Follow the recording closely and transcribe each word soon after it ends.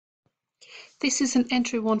This is an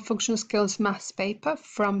Entry 1 Functional Skills Maths paper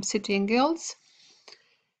from City and Guilds.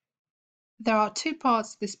 There are two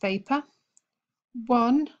parts to this paper.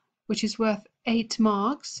 One, which is worth 8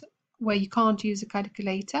 marks, where you can't use a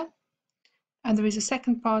calculator. And there is a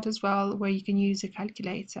second part as well, where you can use a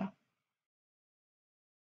calculator.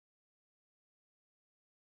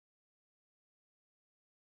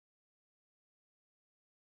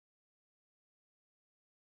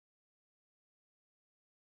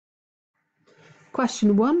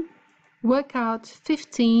 Question 1. Work out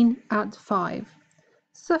 15 add 5.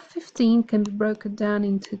 So 15 can be broken down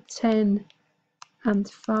into 10 and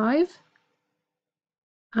 5.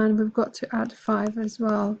 And we've got to add 5 as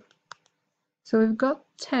well. So we've got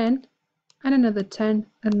 10 and another 10,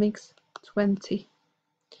 that makes 20.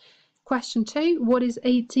 Question 2. What is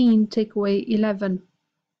 18 take away 11?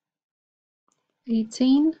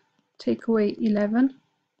 18 take away 11.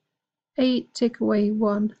 8 take away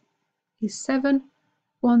 1 is 7.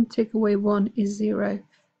 1 take away 1 is 0.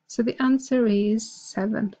 So the answer is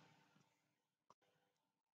 7.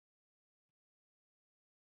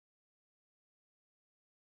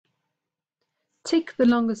 Tick the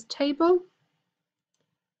longest table.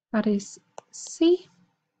 That is C.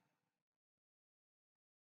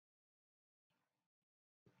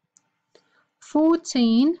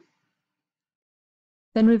 (14).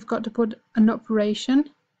 Then we've got to put an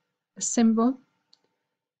operation, a symbol.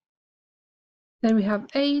 Then we have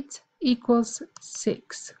 8 equals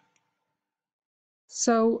 6.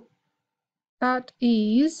 So that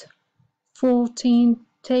is 14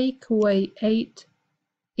 take away 8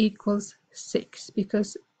 equals 6,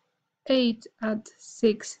 because 8 add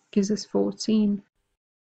 6 gives us 14.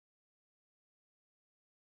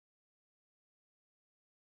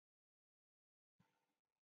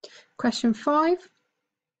 Question 5.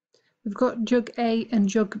 We've got jug A and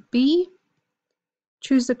jug B.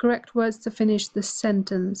 Choose the correct words to finish the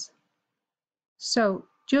sentence. So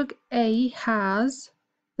jug A has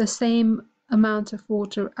the same amount of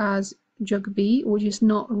water as jug B, which is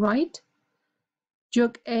not right.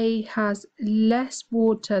 Jug A has less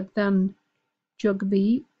water than jug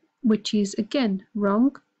B, which is again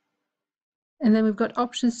wrong. And then we've got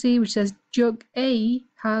option C, which says jug A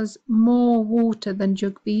has more water than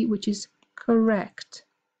jug B, which is correct.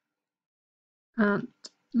 And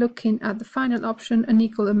looking at the final option, an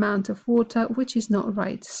equal amount of water, which is not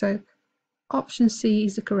right. So option C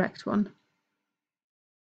is the correct one.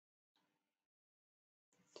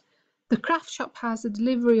 The craft shop has a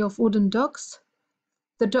delivery of wooden ducks.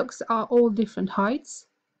 The ducks are all different heights: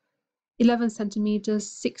 11 centimeters,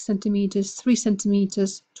 6 centimeters, 3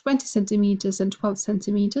 centimeters, 20 centimeters, and 12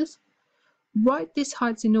 centimeters. Write these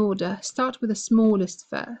heights in order. Start with the smallest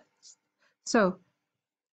first. So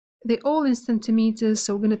they're all in centimeters,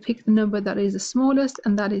 so we're going to pick the number that is the smallest,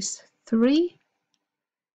 and that is 3.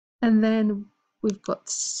 And then we've got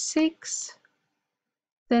 6.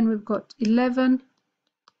 Then we've got 11,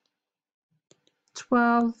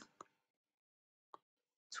 12,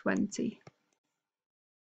 20.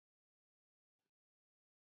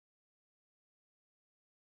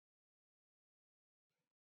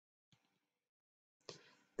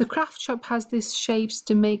 The craft shop has these shapes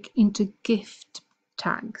to make into gift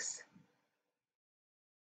tags.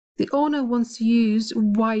 The owner wants to use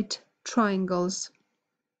white triangles.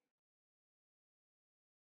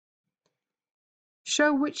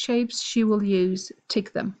 Show which shapes she will use.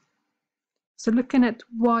 Tick them. So looking at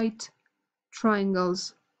white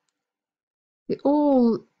triangles, they're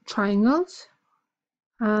all triangles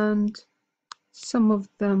and some of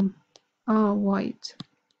them are white.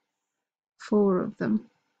 4 of them.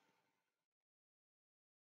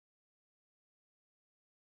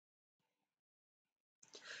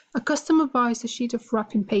 A customer buys a sheet of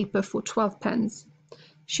wrapping paper for 12 pence.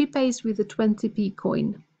 She pays with a 20p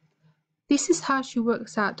coin. This is how she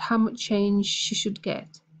works out how much change she should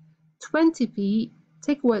get. 20p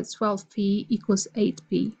take away 12p equals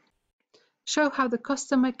 8p. Show how the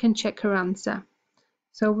customer can check her answer.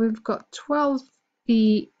 So we've got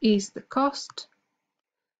 12p is the cost.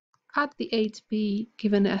 Add the 8p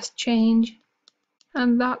given as change,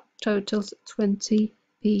 and that totals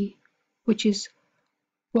 20p, which is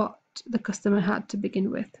what the customer had to begin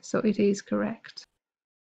with, so it is correct.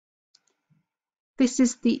 This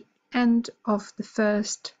is the end of the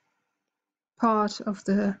first part of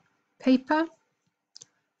the paper.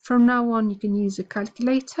 From now on, you can use a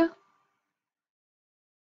calculator.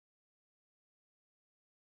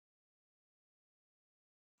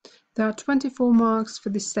 There are 24 marks for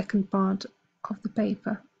this second part of the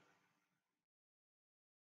paper.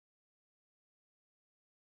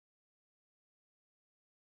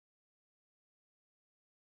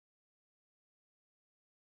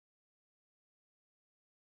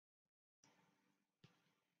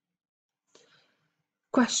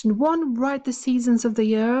 Question 1. Write the seasons of the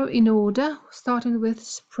year in order, starting with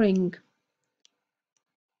spring.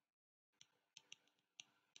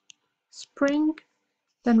 Spring,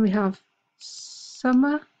 then we have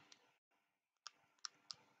summer,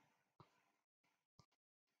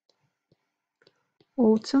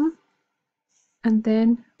 autumn, and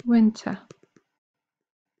then winter.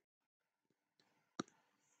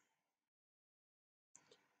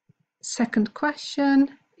 Second question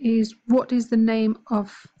is, what is the name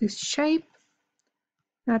of this shape?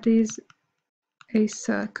 That is a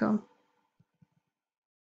circle.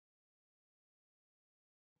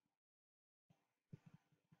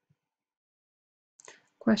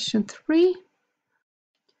 Question 3.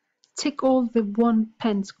 Tick all the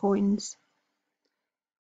 1p coins.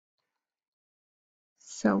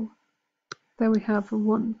 So there we have a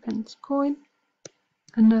 1p coin,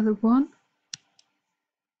 another one,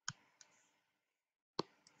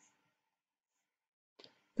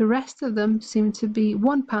 the rest of them seem to be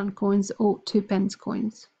 £1 coins or 2p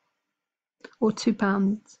coins, or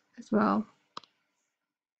 £2 as well.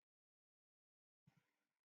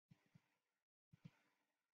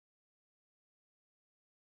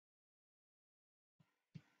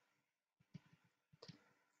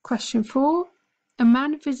 Question 4. A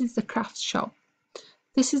man visits the craft shop.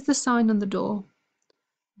 This is the sign on the door.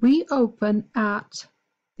 We open at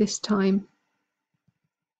this time.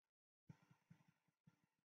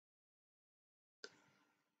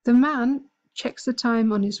 The man checks the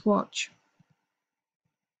time on his watch.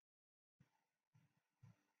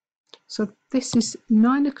 So this is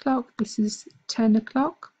 9 o'clock, this is 10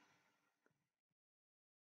 o'clock.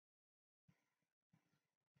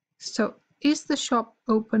 So is the shop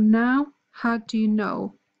open now? How do you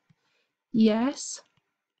know? Yes,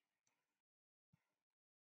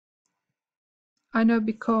 I know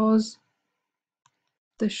because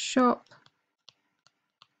the shop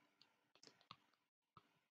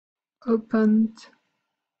opened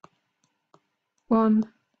 1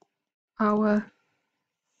 hour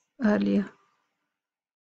earlier.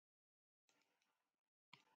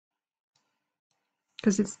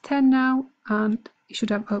 Because it's 10 now and it should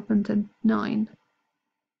have opened at 9.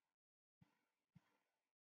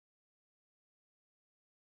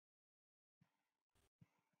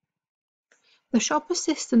 The shop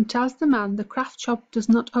assistant tells the man the craft shop does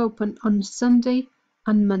not open on Sunday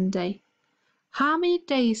and Monday. How many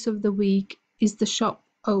days of the week is the shop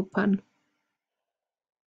open?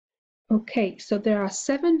 Okay, so there are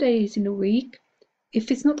 7 days in a week. If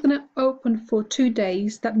it's not going to open for 2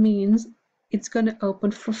 days, that means it's going to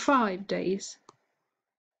open for 5 days.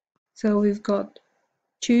 So we've got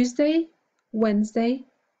Tuesday, Wednesday,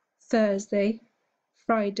 Thursday,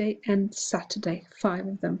 Friday and Saturday, 5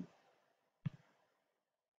 of them.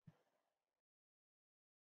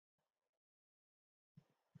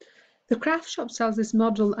 The craft shop sells its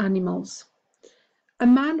model animals. A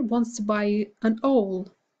man wants to buy an owl.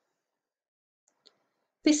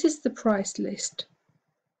 This is the price list.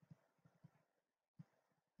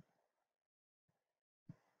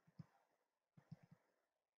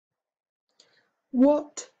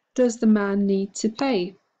 What does the man need to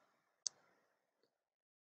pay?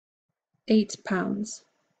 £8.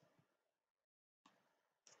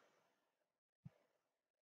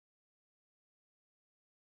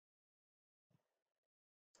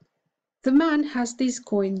 The man has these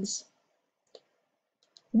coins.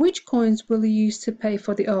 Which coins will he use to pay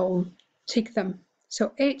for the owl? Tick them.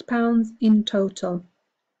 So £8 in total.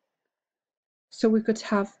 So we could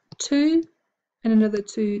have 2 and another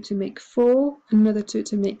 2 to make 4, another 2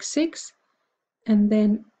 to make 6, and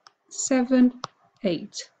then 7,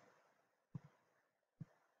 8.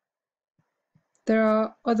 There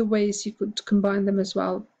are other ways you could combine them as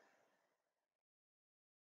well.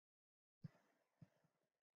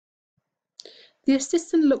 The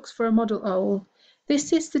assistant looks for a model owl.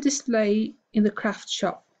 This is the display in the craft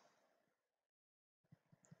shop.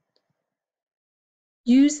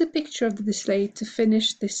 Use the picture of the display to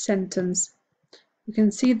finish this sentence. You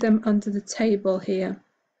can see them under the table here.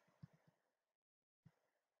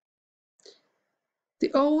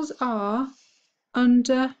 The owls are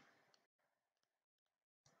under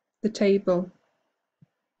the table,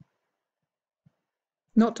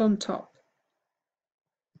 not on top.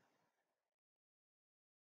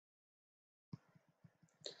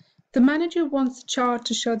 The manager wants a chart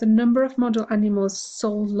to show the number of model animals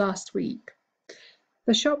sold last week.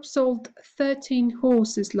 The shop sold 13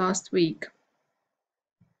 horses last week.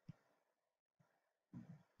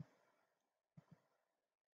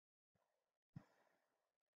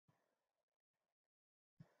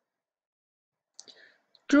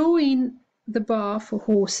 Draw in the bar for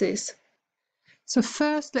horses. So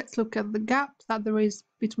first, let's look at the gap that there is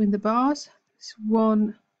between the bars. It's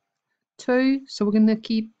 1, 2. So we're going to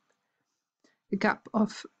keep the gap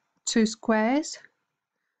of 2 squares.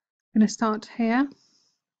 I'm going to start here.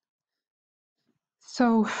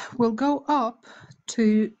 So we'll go up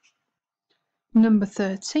to number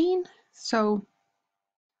 13. So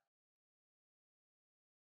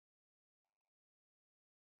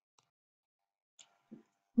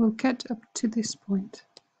we'll get up to this point.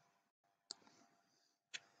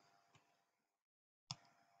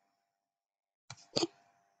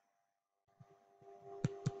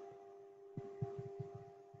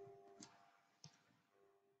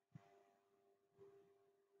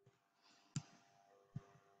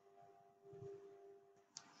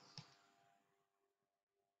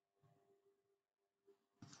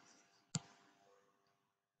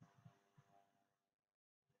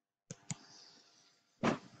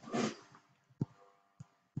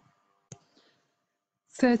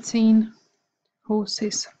 "13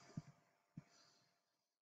 horses."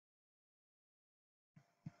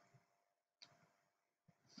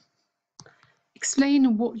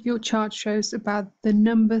 Explain what your chart shows about the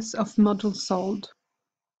numbers of models sold.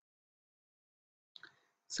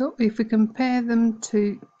 So if we compare them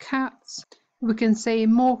to cats, we can say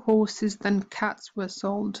more horses than cats were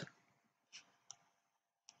sold.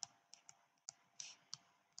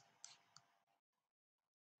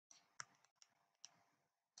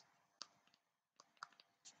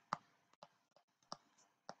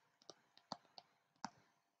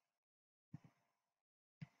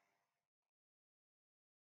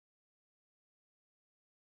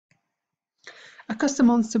 A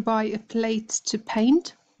customer wants to buy a plate to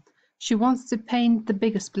paint. She wants to paint the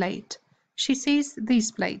biggest plate. She sees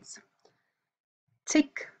these plates.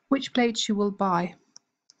 Tick which plate she will buy.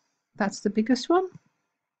 That's the biggest one.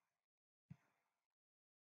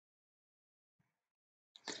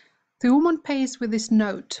 The woman pays with this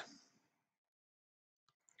note.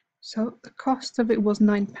 So the cost of it was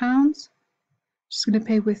 £9. She's going to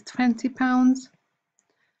pay with £20.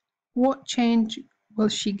 What change will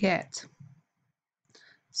she get?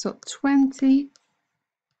 So 20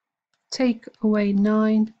 take away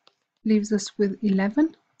 9 leaves us with 11.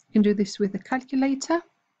 You can do this with a calculator.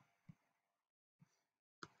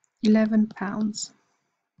 £11.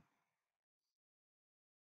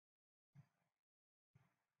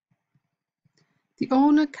 The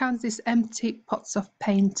owner counts these empty pots of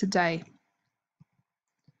paint today.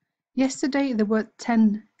 Yesterday there were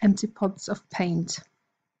 10 empty pots of paint.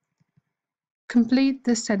 Complete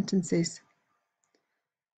the sentences.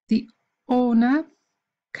 The owner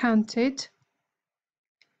counted,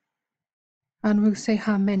 and we'll say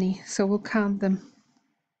how many, so we'll count them.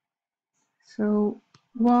 So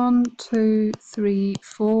 1, 2, 3,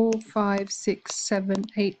 4, 5, 6, 7,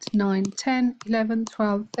 8, 9, 10, 11,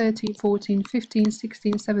 12, 13, 14, 15,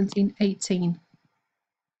 16, 17, 18.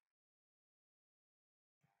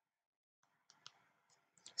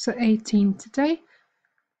 So 18 today.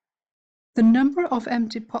 The number of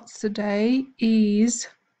empty pots today is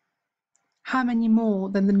how many more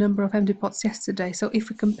than the number of empty pots yesterday? So if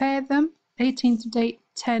we compare them, 18 today,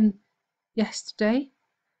 10 yesterday,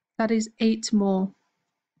 that is 8 more.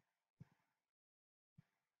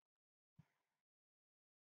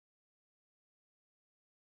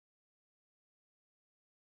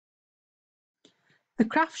 The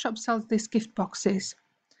craft shop sells these gift boxes.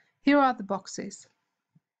 Here are the boxes.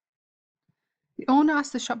 The owner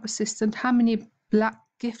asks the shop assistant how many black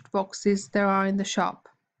gift boxes there are in the shop.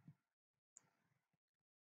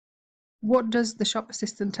 What does the shop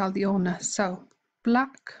assistant tell the owner? So,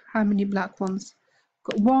 black, how many black ones?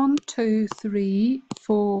 Got 1, 2, 3,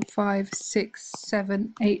 4, 5, 6,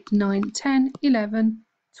 7, 8, 9, 10, 11,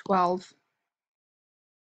 12.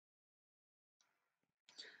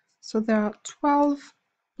 So there are 12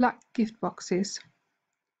 black gift boxes.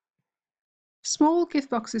 Small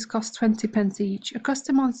gift boxes cost 20p each. A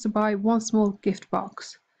customer wants to buy one small gift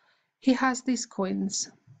box. He has these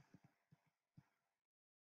coins.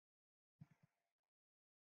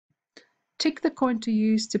 Tick the coin to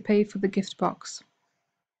use to pay for the gift box.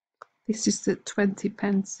 This is the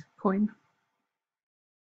 20p coin.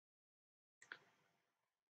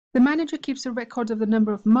 The manager keeps a record of the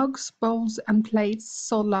number of mugs, bowls and plates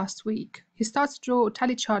sold last week. He starts to draw a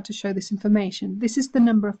tally chart to show this information. This is the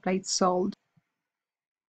number of plates sold.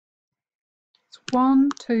 It's 1,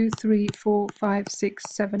 2, 3, 4, 5, 6,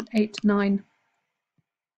 7, 8, 9.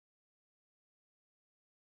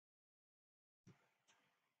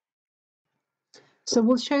 So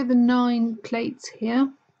we'll show the 9 plates here,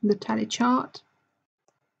 the tally chart.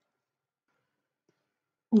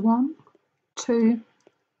 1, 2,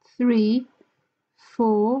 3,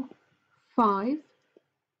 4, 5,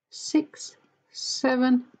 6,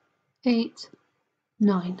 7, 8,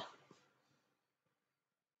 9.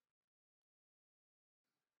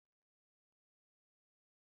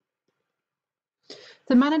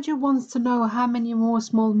 The manager wants to know how many more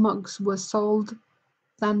small mugs were sold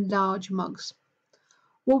than large mugs.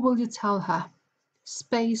 What will you tell her?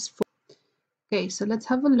 Space for. Okay, so let's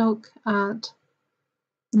have a look at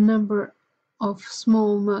the number of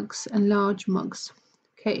small mugs and large mugs.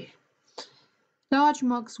 Okay, large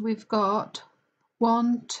mugs we've got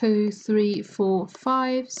 1, 2, 3, 4,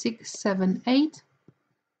 5, 6, 7, 8.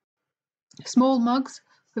 Small mugs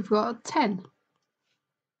we've got 10.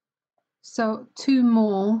 So 2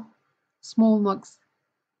 more small mugs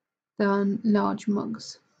than large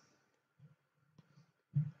mugs.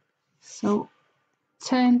 So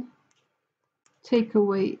 10 take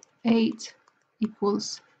away 8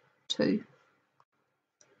 equals 2.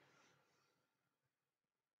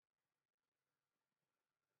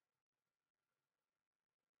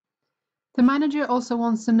 The manager also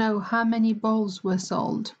wants to know how many bowls were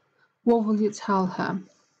sold. What will you tell her?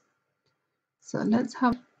 So let's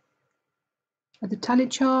have the tally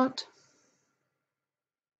chart.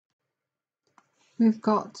 We've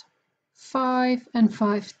got 5 and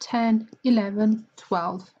 5, 10, 11,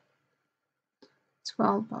 12.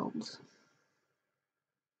 12 bowls.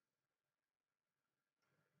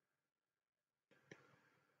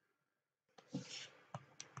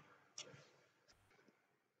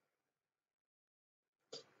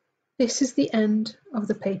 This is the end of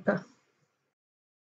the paper.